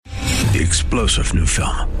The explosive new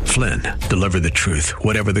film, Flynn, deliver the truth,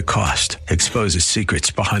 whatever the cost. Exposes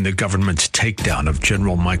secrets behind the government's takedown of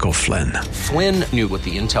General Michael Flynn. Flynn knew what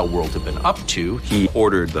the intel world had been up to. He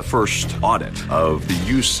ordered the first audit of the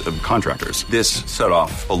use of contractors. This set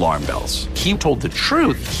off alarm bells. He told the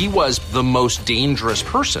truth. He was the most dangerous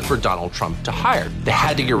person for Donald Trump to hire. They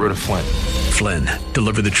had to get rid of Flynn. Flynn,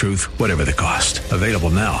 deliver the truth, whatever the cost. Available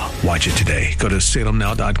now. Watch it today. Go to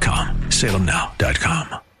salemnow.com.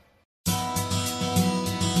 salemnow.com.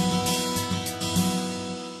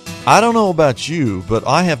 I don't know about you, but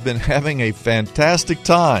I have been having a fantastic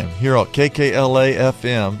time here at KKLA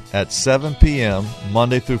FM at 7 p.m.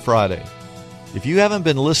 Monday through Friday. If you haven't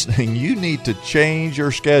been listening, you need to change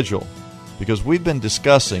your schedule because we've been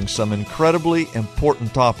discussing some incredibly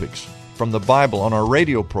important topics from the Bible on our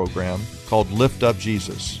radio program called Lift Up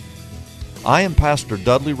Jesus. I am Pastor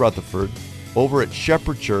Dudley Rutherford over at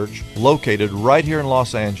Shepherd Church, located right here in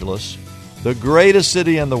Los Angeles, the greatest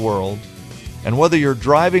city in the world. And whether you're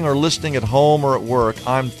driving or listening at home or at work,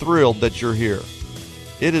 I'm thrilled that you're here.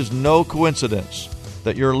 It is no coincidence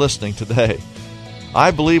that you're listening today.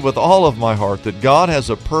 I believe with all of my heart that God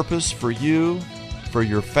has a purpose for you, for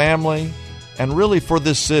your family, and really for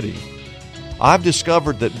this city. I've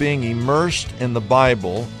discovered that being immersed in the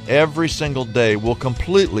Bible every single day will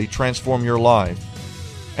completely transform your life.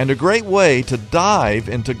 And a great way to dive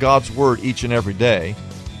into God's Word each and every day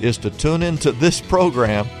is to tune into this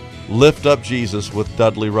program, Lift Up Jesus with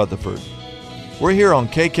Dudley Rutherford. We're here on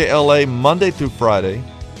KKLA Monday through Friday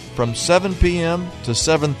from 7 p.m. to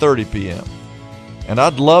 7:30 p.m. And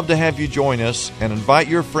I'd love to have you join us and invite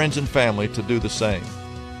your friends and family to do the same.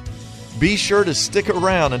 Be sure to stick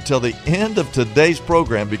around until the end of today's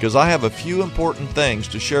program because I have a few important things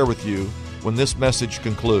to share with you when this message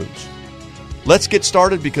concludes. Let's get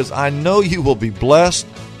started because I know you will be blessed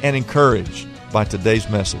and encouraged by today's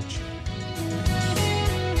message.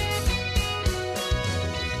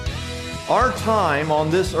 Our time on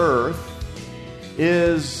this earth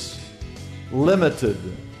is limited.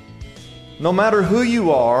 No matter who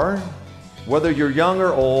you are, whether you're young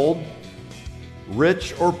or old,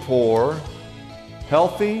 rich or poor,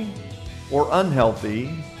 healthy or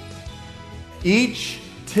unhealthy, each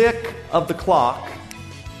tick of the clock,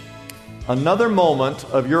 another moment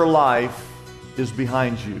of your life is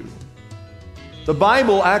behind you. The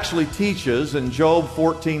Bible actually teaches in Job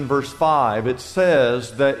 14 verse 5, it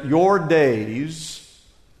says that your days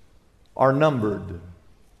are numbered.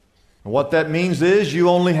 And what that means is you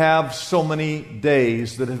only have so many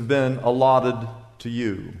days that have been allotted to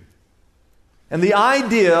you. And the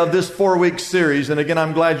idea of this 4-week series, and again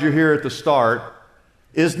I'm glad you're here at the start,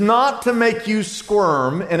 is not to make you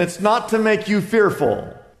squirm and it's not to make you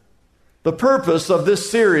fearful. The purpose of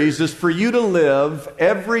this series is for you to live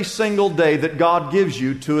every single day that God gives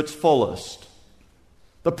you to its fullest.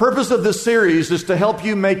 The purpose of this series is to help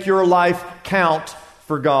you make your life count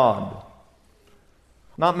for God.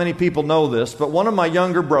 Not many people know this, but one of my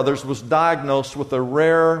younger brothers was diagnosed with a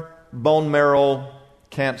rare bone marrow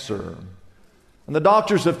cancer. And the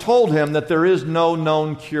doctors have told him that there is no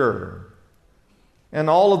known cure. And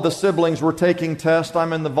all of the siblings were taking tests.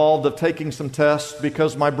 I'm involved of taking some tests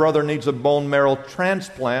because my brother needs a bone marrow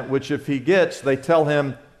transplant, which if he gets, they tell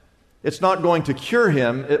him it's not going to cure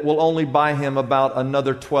him. It will only buy him about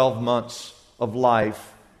another 12 months of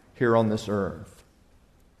life here on this earth.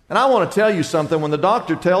 And I want to tell you something. When the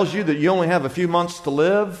doctor tells you that you only have a few months to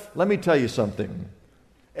live, let me tell you something.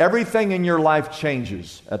 Everything in your life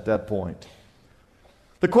changes at that point.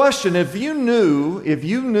 The question, if you knew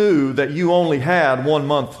that you only had 1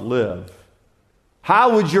 month to live,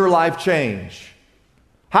 how would your life change?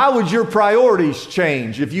 How would your priorities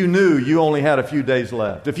change if you knew you only had a few days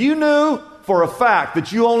left? If you knew for a fact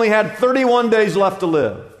that you only had 31 days left to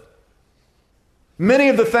live, many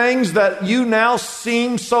of the things that you now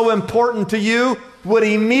seem so important to you would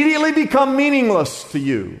immediately become meaningless to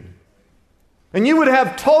you. And you would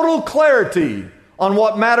have total clarity on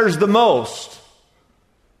what matters the most.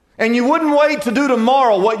 And you wouldn't wait to do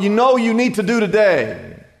tomorrow what you know you need to do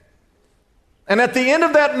today. And at the end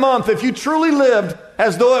of that month, if you truly lived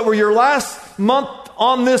as though it were your last month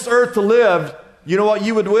on this earth to live, you know what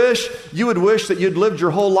you would wish? You would wish that you'd lived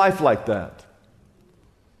your whole life like that.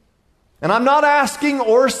 And I'm not asking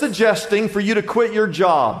or suggesting for you to quit your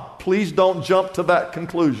job. Please don't jump to that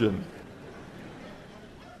conclusion.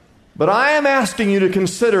 But I am asking you to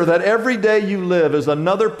consider that every day you live is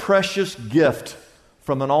another precious gift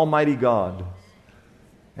from an almighty God.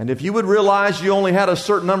 And if you would realize you only had a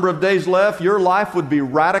certain number of days left, your life would be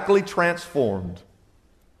radically transformed.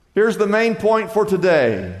 Here's the main point for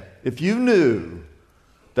today. If you knew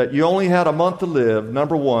that you only had a month to live,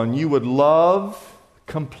 number one, you would love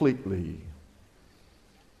completely.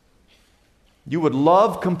 You would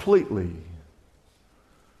love completely.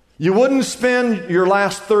 You wouldn't spend your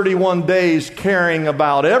last 31 days caring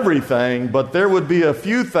about everything, but there would be a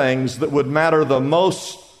few things that would matter the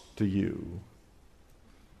most to you.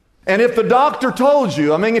 And if the doctor told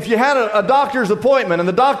you, if you had a doctor's appointment and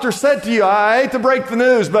the doctor said to you, I hate to break the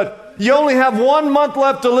news, but you only have 1 month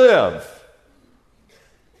left to live,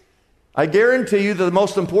 I guarantee you that the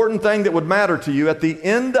most important thing that would matter to you at the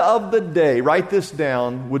end of the day, write this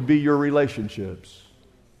down, would be your relationships.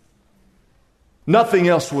 Nothing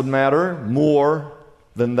else would matter more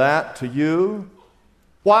than that to you.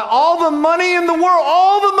 Why, all the money in the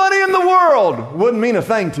world wouldn't mean a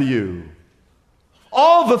thing to you.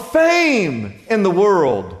 All the fame in the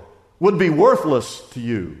world would be worthless to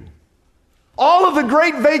you. All of the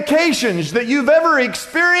great vacations that you've ever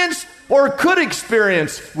experienced or could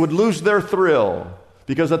experience would lose their thrill.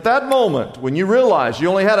 Because at that moment, when you realize you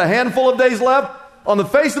only had a handful of days left on the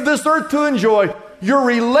face of this earth to enjoy, your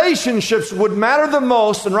relationships would matter the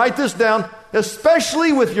most, and write this down,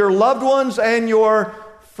 especially with your loved ones and your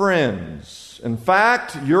friends. In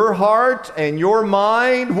fact, your heart and your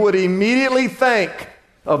mind would immediately think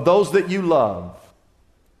of those that you love.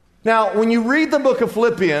 Now, when you read the book of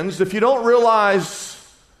Philippians, if you don't realize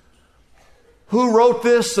who wrote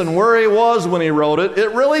this and where he was when he wrote it,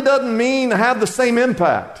 it really doesn't mean have the same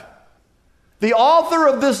impact. The author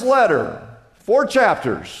of this letter, 4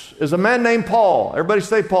 chapters, is a man named Paul. Everybody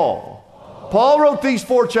say Paul. Paul wrote these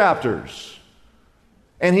 4 chapters.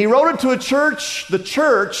 And he wrote it to a church, the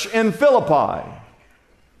church in Philippi.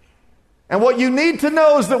 And what you need to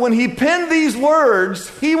know is that when he penned these words,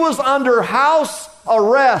 he was under house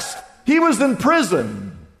arrest. He was in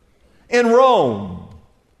prison in Rome.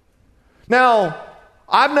 Now,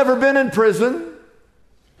 I've never been in prison,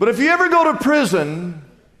 but if you ever go to prison,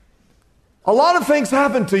 a lot of things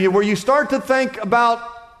happen to you where you start to think about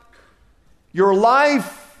your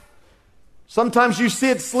life. Sometimes you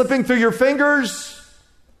see it slipping through your fingers.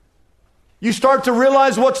 You start to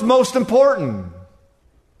realize what's most important.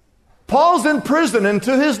 Paul's in prison, and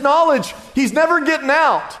to his knowledge, he's never getting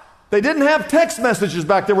out. They didn't have text messages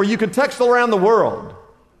back there where you could text around the world.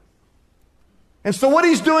 And so what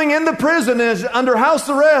he's doing in the prison is, under house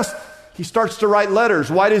arrest, he starts to write letters.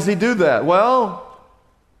 Why does he do that? Well,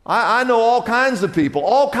 I know all kinds of people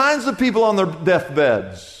on their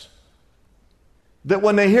deathbeds, that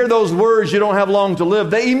when they hear those words, you don't have long to live,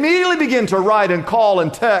 they immediately begin to write and call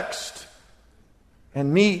and text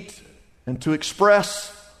and meet and to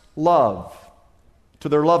express love to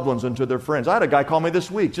their loved ones and to their friends. I had a guy call me this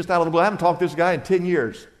week, just out of the blue. I haven't talked to this guy in 10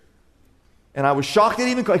 years. And I was shocked that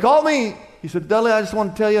he even called. He called me. He said, Dudley, I just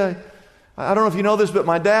want to tell you, I don't know if you know this, but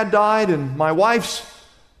my dad died, and my wife's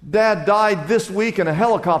dad died this week in a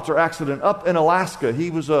helicopter accident up in Alaska. He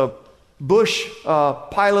was a bush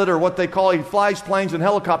pilot, or what they call, he flies planes and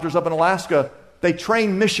helicopters up in Alaska. They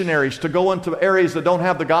train missionaries to go into areas that don't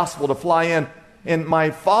have the gospel to fly in. And my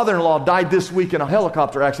father-in-law died this week in a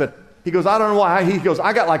helicopter accident. He goes, I don't know why. He goes,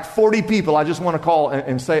 I got like 40 people I just want to call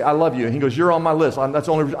and say, I love you. And he goes, you're on my list. That's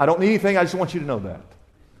the only reason. I don't need anything. I just want you to know that.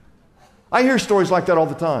 I hear stories like that all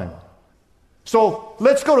the time. So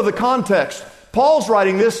let's go to the context. Paul's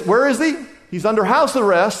writing this. Where is he? He's under house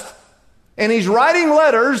arrest, and he's writing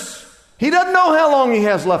letters. He doesn't know how long he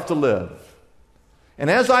has left to live. And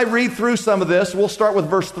as I read through some of this, we'll start with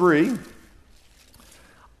verse 3.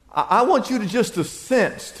 I want you to just to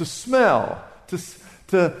sense, to smell,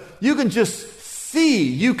 to you can just see,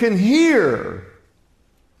 you can hear,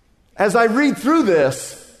 as I read through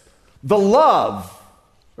this, the love.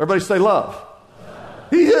 Everybody say love.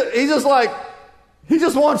 He just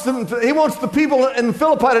wants them to, he wants the people in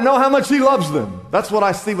Philippi to know how much he loves them. That's what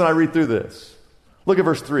I see when I read through this. Look at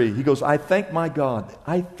verse 3. He goes, I thank my God.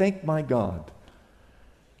 I thank my God.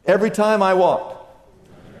 Every time I walk,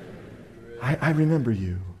 I remember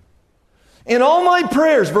you. In all my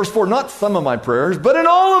prayers, verse 4, not some of my prayers, but in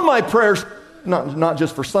all of my prayers, not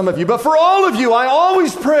just for some of you, but for all of you, I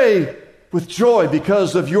always pray with joy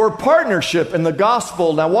because of your partnership in the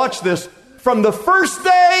gospel. Now watch this. From the first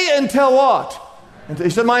day until what? And he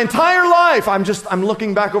said, my entire life, I'm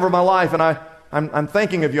looking back over my life, and I'm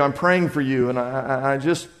thinking of you. I'm praying for you. And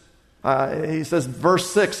he says, verse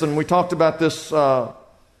 6, and we talked about this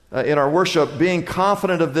in our worship, being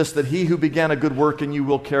confident of this, that he who began a good work in you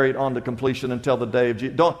will carry it on to completion until the day of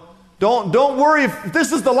Jesus. Don't worry if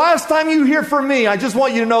this is the last time you hear from me. I just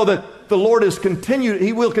want you to know that the Lord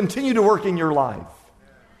he will continue to work in your life.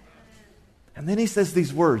 And then he says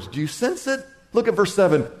these words. Do you sense it? Look at verse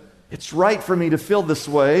 7. It's right for me to feel this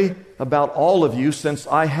way about all of you since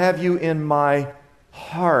I have you in my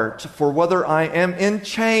heart. For whether I am in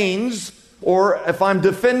chains or if I'm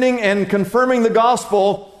defending and confirming the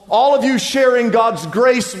gospel, all of you sharing God's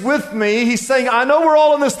grace with me, he's saying, I know we're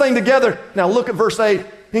all in this thing together. Now look at verse 8.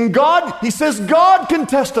 In God, he says, God can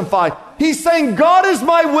testify. He's saying, God is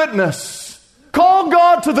my witness. Call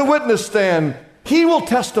God to the witness stand. He will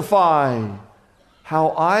testify how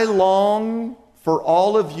I long for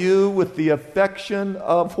all of you with the affection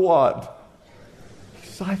of what? He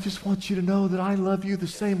says, I just want you to know that I love you the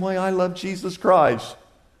same way I love Jesus Christ.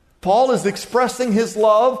 Paul is expressing his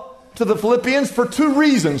love to the Philippians for two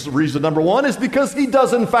reasons. Reason number one is because he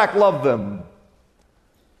does in fact love them.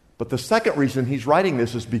 But the second reason he's writing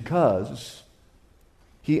this is because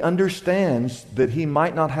he understands that he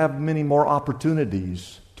might not have many more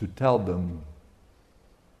opportunities to tell them.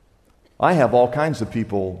 I have all kinds of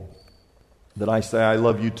people that I say I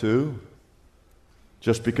love you to,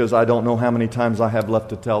 just because I don't know how many times I have left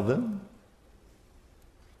to tell them.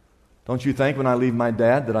 Don't you think when I leave my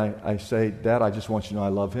dad that I say, Dad, I just want you to know I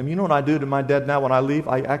love him. You know what I do to my dad now when I leave?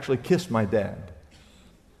 I actually kiss my dad.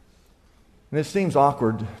 And it seems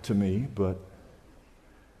awkward to me, but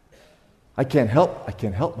I can't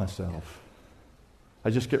help myself. I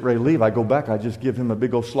just get ready to leave. I go back, I just give him a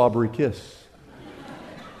big old slobbery kiss.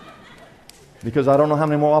 Because I don't know how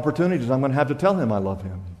many more opportunities I'm going to have to tell him I love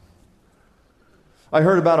him. I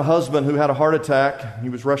heard about a husband who had a heart attack. He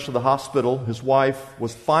was rushed to the hospital. His wife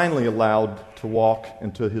was finally allowed to walk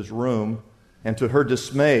into his room. And to her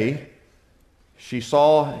dismay, she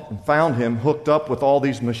saw and found him hooked up with all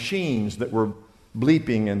these machines that were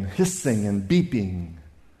bleeping and hissing and beeping.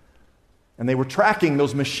 And they were tracking,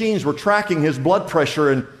 those machines were tracking his blood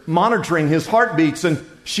pressure and monitoring his heartbeats. And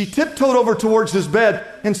she tiptoed over towards his bed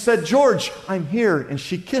and said, George, I'm here. And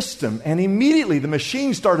she kissed him. And immediately the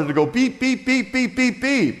machine started to go beep, beep, beep, beep, beep,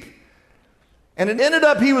 beep. And it ended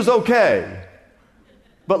up he was okay.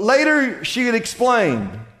 But later she had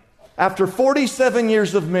explained, after 47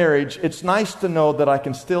 years of marriage, it's nice to know that I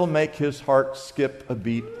can still make his heart skip a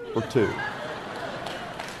beat or two.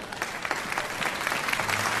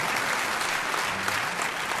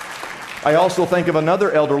 I also think of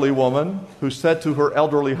another elderly woman who said to her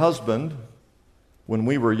elderly husband, when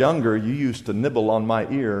we were younger, you used to nibble on my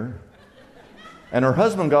ear. And her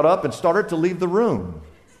husband got up and started to leave the room.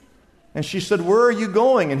 And she said, where are you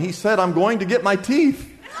going? And he said, I'm going to get my teeth.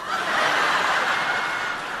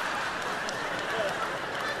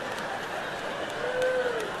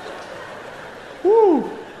 Woo.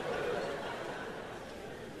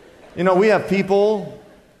 You know, we have people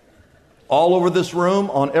all over this room,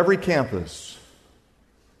 on every campus.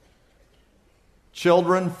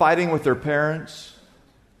 Children fighting with their parents.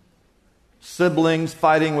 Siblings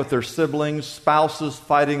fighting with their siblings. Spouses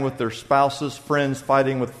fighting with their spouses. Friends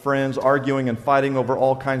fighting with friends. Arguing and fighting over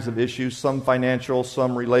all kinds of issues. Some financial,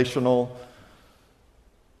 some relational.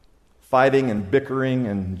 Fighting and bickering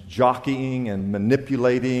and jockeying and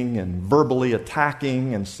manipulating and verbally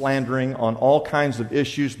attacking and slandering on all kinds of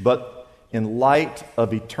issues. But in light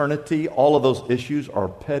of eternity, all of those issues are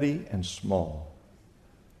petty and small.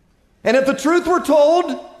 And if the truth were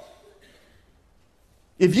told,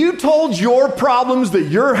 if you told your problems that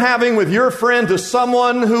you're having with your friend to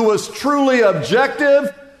someone who was truly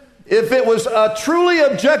objective, if it was a truly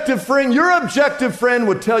objective friend, your objective friend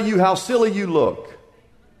would tell you how silly you look.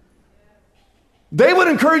 They would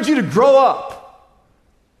encourage you to grow up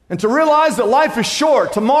and to realize that life is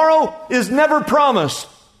short. Tomorrow is never promised.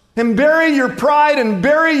 And bury your pride and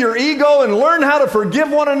bury your ego and learn how to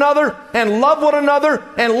forgive one another and love one another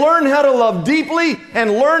and learn how to love deeply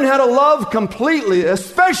and learn how to love completely,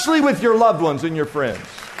 especially with your loved ones and your friends.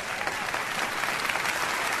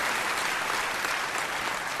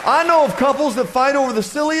 I know of couples that fight over the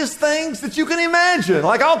silliest things that you can imagine.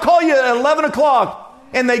 Like, I'll call you at 11 o'clock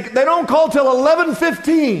and they don't call till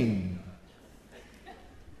 11:15.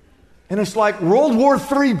 And it's like World War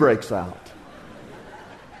III breaks out.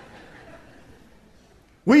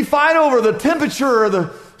 We fight over the temperature or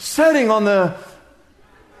the setting on the...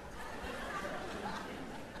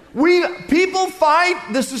 People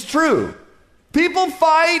fight, this is true. People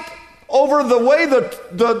fight over the way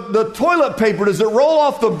the toilet paper, does it roll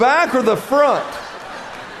off the back or the front?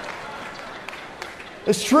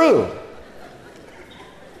 It's true.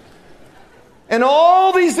 And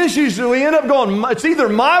all these issues, we end up going, it's either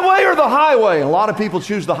my way or the highway. A lot of people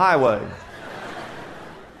choose the highway.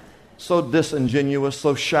 So disingenuous,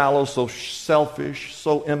 so shallow, so selfish,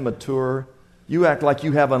 so immature. You act like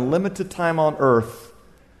you have unlimited time on earth.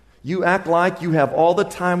 You act like you have all the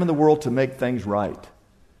time in the world to make things right.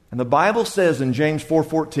 And the Bible says in James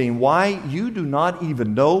 4:14, why you do not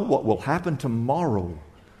even know what will happen tomorrow.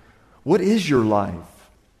 What is your life?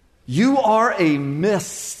 You are a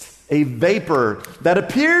mist, a vapor that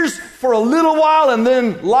appears for a little while and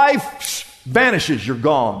then life vanishes. You're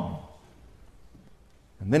gone.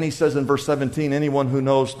 And then he says in verse 17, anyone who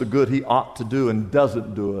knows the good he ought to do and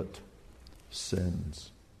doesn't do it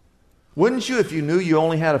sins. Wouldn't you, if you knew you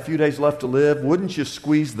only had a few days left to live, wouldn't you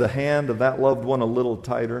squeeze the hand of that loved one a little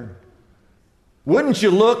tighter? Wouldn't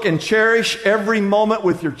you look and cherish every moment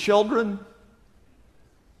with your children?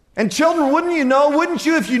 And children, wouldn't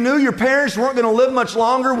you, if you knew your parents weren't going to live much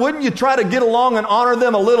longer, wouldn't you try to get along and honor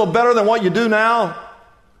them a little better than what you do now?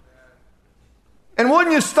 And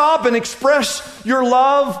wouldn't you stop and express your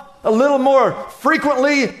love a little more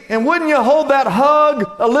frequently? And wouldn't you hold that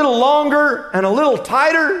hug a little longer and a little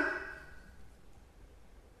tighter?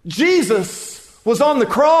 Jesus was on the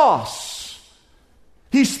cross.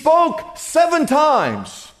 He spoke 7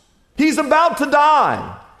 times. He's about to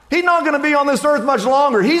die. He's not going to be on this earth much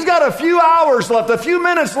longer. He's got a few hours left, a few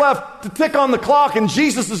minutes left to tick on the clock, and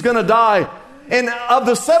Jesus is going to die. And of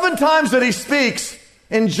the 7 times that he speaks,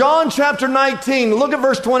 in John chapter 19, look at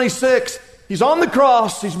verse 26. He's on the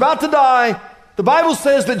cross. He's about to die. The Bible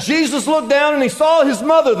says that Jesus looked down and he saw his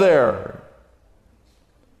mother there.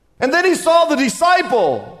 And then he saw the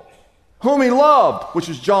disciple whom he loved, which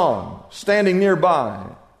is John, standing nearby.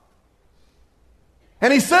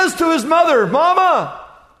 And he says to his mother, Mama,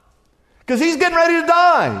 because he's getting ready to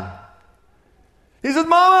die. He says,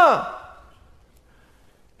 Mama,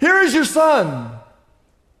 here is your son.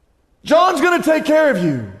 John's going to take care of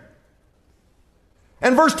you.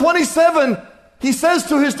 And verse 27, he says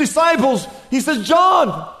to his disciples, he says,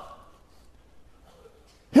 John,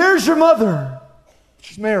 here's your mother.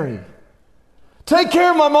 She's Mary. Take care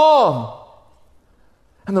of my mom.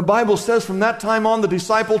 And the Bible says from that time on, the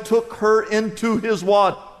disciple took her into his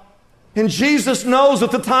what? And Jesus knows that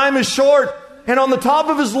the time is short. And on the top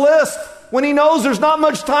of his list, when he knows there's not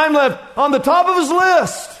much time left, on the top of his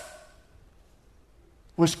list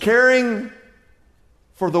was caring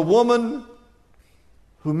for the woman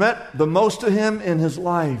who meant the most to him in his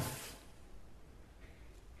life,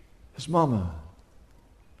 his mama.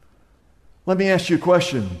 Let me ask you a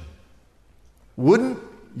question. Wouldn't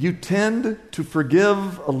you tend to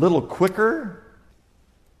forgive a little quicker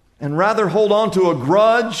and rather hold on to a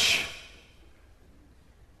grudge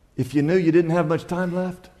if you knew you didn't have much time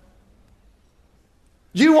left?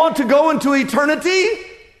 Do you want to go into eternity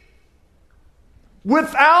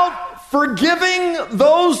without forgiving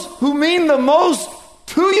those who mean the most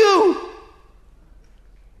to you?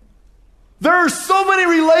 There are so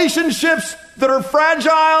many relationships that are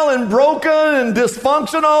fragile and broken and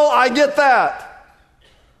dysfunctional. I get that.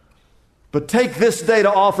 But take this day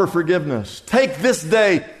to offer forgiveness. Take this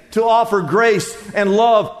day to offer grace and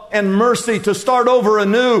love and mercy, to start over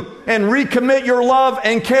anew and recommit your love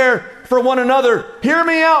and care for one another. Hear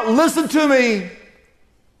me out. Listen to me.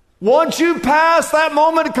 Once you pass, that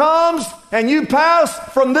moment comes, and you pass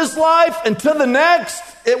from this life into the next,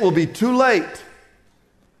 it will be too late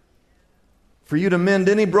for you to mend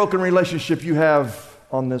any broken relationship you have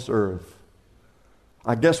on this earth.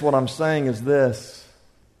 I guess what I'm saying is this: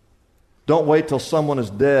 don't wait till someone is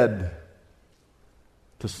dead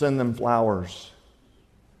to send them flowers.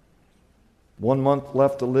 1 month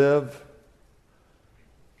left to live.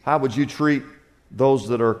 How would you treat those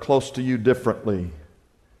that are close to you differently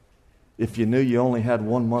if you knew you only had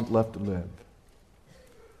 1 month left to live?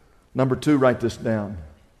 Number 2, write this down.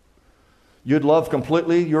 You'd love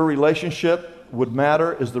completely, your relationship would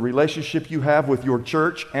matter is the relationship you have with your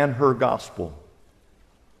church and her gospel.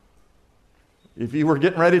 If you were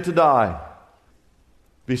getting ready to die,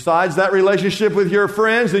 besides that relationship with your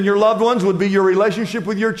friends and your loved ones would be your relationship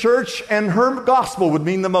with your church, and her gospel would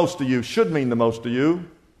mean the most to you, should mean the most to you.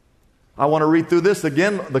 I want to read through this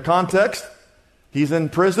again, the context. He's in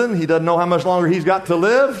prison. He doesn't know how much longer he's got to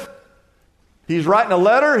live. He's writing a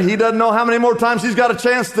letter. He doesn't know how many more times he's got a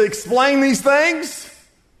chance to explain these things.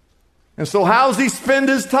 And so how does he spend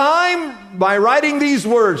his time? By writing these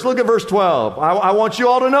words. Look at verse 12. I want you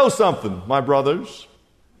all to know something, my brothers.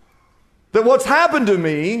 That what's happened to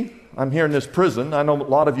me, I'm here in this prison. I know a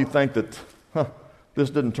lot of you think that this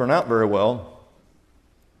didn't turn out very well.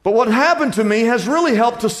 But what happened to me has really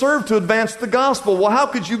helped to serve to advance the gospel. Well, how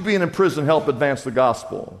could you being in prison help advance the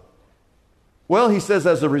gospel? Well, he says,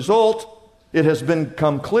 as a result, it has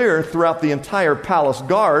become clear throughout the entire palace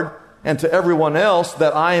guard and to everyone else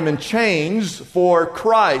that I am in chains for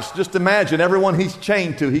Christ. Just imagine everyone he's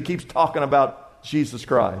chained to. He keeps talking about Jesus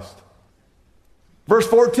Christ. Verse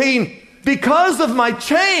 14, because of my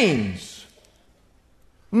chains,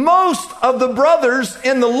 Most of the brothers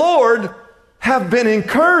in the Lord have been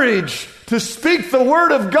encouraged to speak the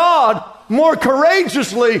word of God more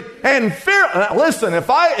courageously and listen, if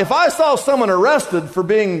I saw someone arrested for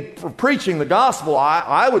preaching the gospel,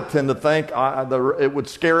 I would tend to think it would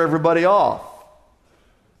scare everybody off.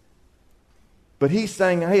 But he's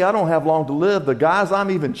saying, hey, I don't have long to live. The guys I'm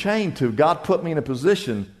even chained to, God put me in a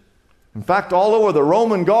position. In fact, all over the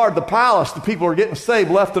Roman guard, the palace, the people are getting saved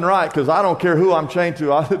left and right because I don't care who I'm chained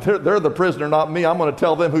to. They're the prisoner, not me. I'm going to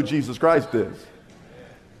tell them who Jesus Christ is.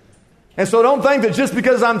 And so don't think that just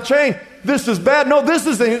because I'm chained, this is bad. No,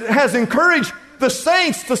 has encouraged the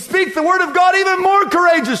saints to speak the word of God even more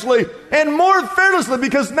courageously and more fearlessly,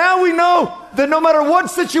 because now we know that no matter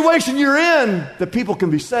what situation you're in, that people can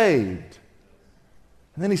be saved.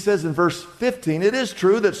 And then he says in verse 15, it is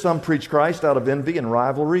true that some preach Christ out of envy and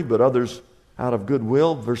rivalry, but others out of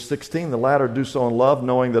goodwill. Verse 16, the latter do so in love,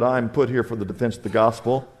 knowing that I am put here for the defense of the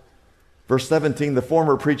gospel. Verse 17, the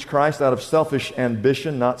former preach Christ out of selfish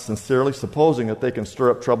ambition, not sincerely, supposing that they can stir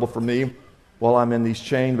up trouble for me while I'm in these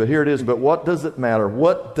chains. But here it is. But what does it matter?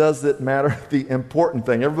 What does it matter? The important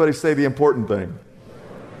thing. Everybody say the important thing.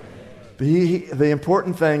 The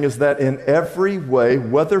important thing is that in every way,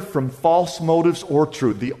 whether from false motives or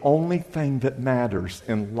true, the only thing that matters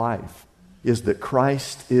in life is that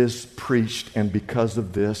Christ is preached, and because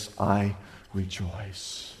of this, I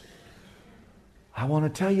rejoice. I want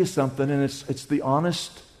to tell you something, and it's the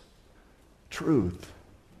honest truth.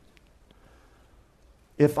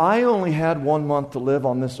 If I only had 1 month to live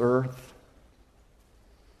on this earth,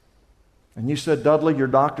 and you said, Dudley, your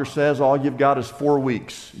doctor says all you've got is 4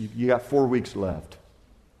 weeks. You got 4 weeks left.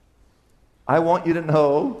 I want you to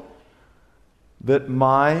know that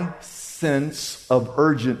my sense of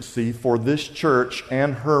urgency for this church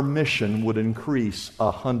and her mission would increase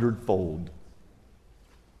 100-fold.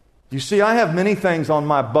 You see, I have many things on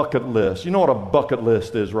my bucket list. You know what a bucket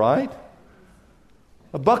list is, right?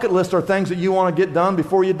 A bucket list are things that you want to get done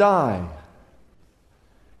before you die.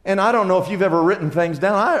 And I don't know if you've ever written things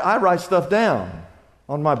down. I write stuff down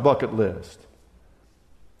on my bucket list.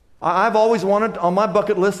 I've always wanted, on my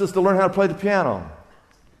bucket list, is to learn how to play the piano.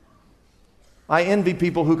 I envy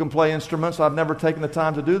people who can play instruments. I've never taken the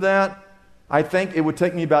time to do that. I think it would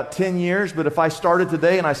take me about 10 years, but if I started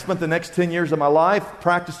today and I spent the next 10 years of my life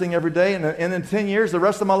practicing every day, and in 10 years, the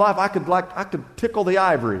rest of my life, I could tickle the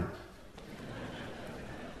ivory.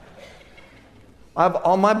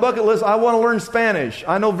 On my bucket list, I want to learn Spanish.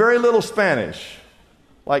 I know very little Spanish.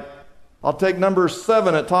 Like, I'll take number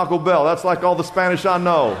 7 at Taco Bell. That's like all the Spanish I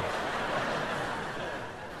know.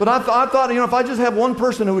 But I thought, if I just have one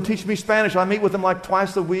person who would teach me Spanish, I meet with them like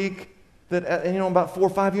twice a week, that in about 4 or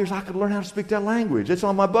 5 years, I could learn how to speak that language. It's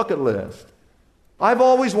on my bucket list. I've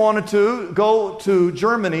always wanted to go to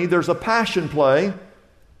Germany. There's a passion play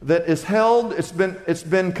that is held. It's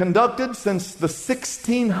been conducted since the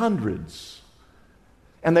 1600s.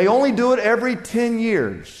 And they only do it every 10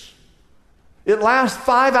 years. It lasts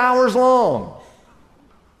 5 hours long.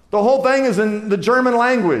 The whole thing is in the German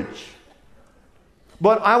language.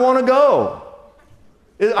 But I want to go.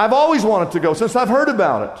 I've always wanted to go since I've heard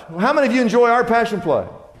about it. How many of you enjoy our passion play?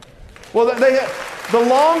 Well, the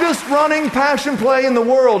longest running passion play in the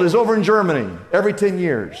world is over in Germany every 10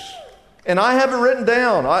 years. And I have it written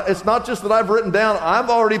down. It's not just that I've written down.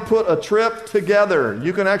 I've already put a trip together.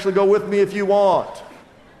 You can actually go with me if you want.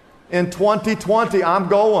 In 2020, I'm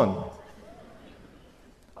going.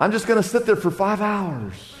 I'm just going to sit there for 5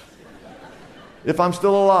 hours. If I'm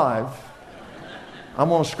still alive, I'm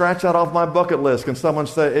going to scratch that off my bucket list. Can someone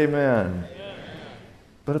say amen?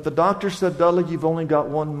 But if the doctor said, Dudley, you've only got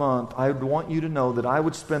 1 month, I would want you to know that I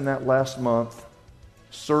would spend that last month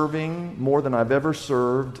serving more than I've ever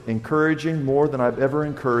served, encouraging more than I've ever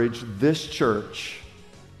encouraged this church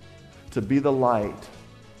to be the light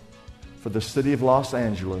for the city of Los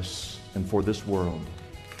Angeles and for this world.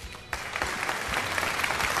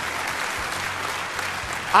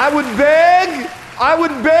 I would beg,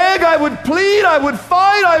 I would plead, I would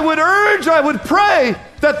fight, I would urge, I would pray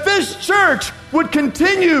that this church would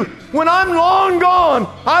continue. When I'm long gone,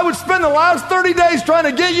 I would spend the last 30 days trying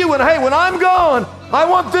to get you, and hey, when I'm gone, I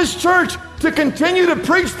want this church to continue to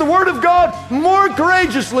preach the Word of God more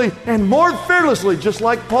courageously and more fearlessly, just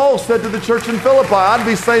like Paul said to the church in Philippi. I'd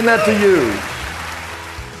be saying that to you.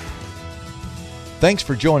 Thanks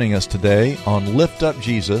for joining us today on Lift Up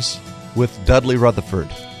Jesus with Dudley Rutherford.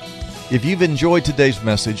 If you've enjoyed today's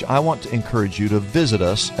message, I want to encourage you to visit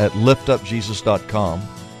us at liftupjesus.com.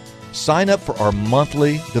 Sign up for our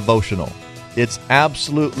monthly devotional. It's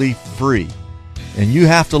absolutely free, and you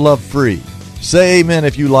have to love free. Say amen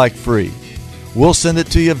if you like free. We'll send it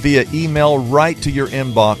to you via email right to your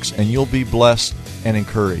inbox, and you'll be blessed and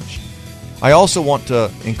encouraged. I also want to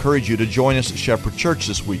encourage you to join us at Shepherd Church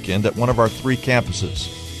this weekend at one of our 3 campuses.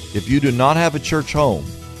 If you do not have a church home,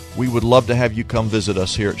 we would love to have you come visit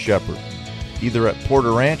us here at Shepherd, either at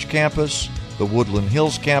Porter Ranch campus, the Woodland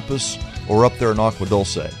Hills campus, or up there in Agua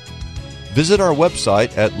Dulce. Visit our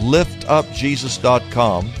website at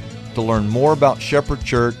liftupjesus.com to learn more about Shepherd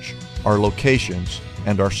Church, our locations,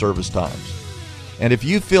 and our service times. And if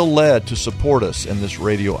you feel led to support us in this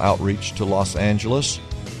radio outreach to Los Angeles,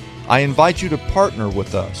 I invite you to partner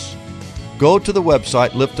with us. Go to the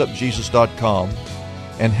website liftupjesus.com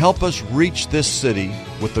and help us reach this city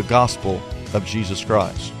with the gospel of Jesus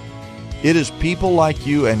Christ. It is people like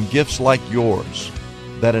you and gifts like yours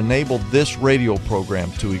that enable this radio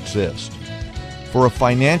program to exist. For a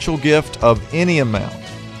financial gift of any amount,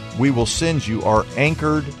 we will send you our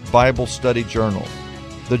Anchored Bible Study Journal.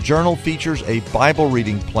 The journal features a Bible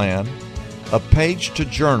reading plan, a page to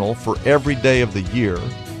journal for every day of the year.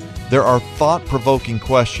 There are thought-provoking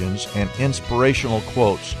questions and inspirational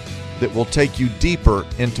quotes that will take you deeper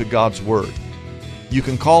into God's Word. You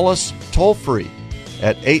can call us toll-free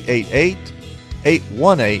at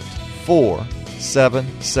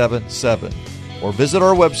 888-818-4777 or visit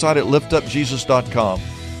our website at liftupjesus.com.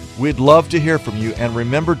 We'd love to hear from you, and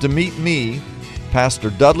remember to meet me, Pastor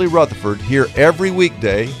Dudley Rutherford, here every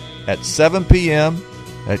weekday at 7 p.m.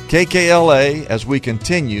 at KKLA as we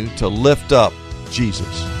continue to lift up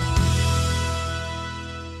Jesus.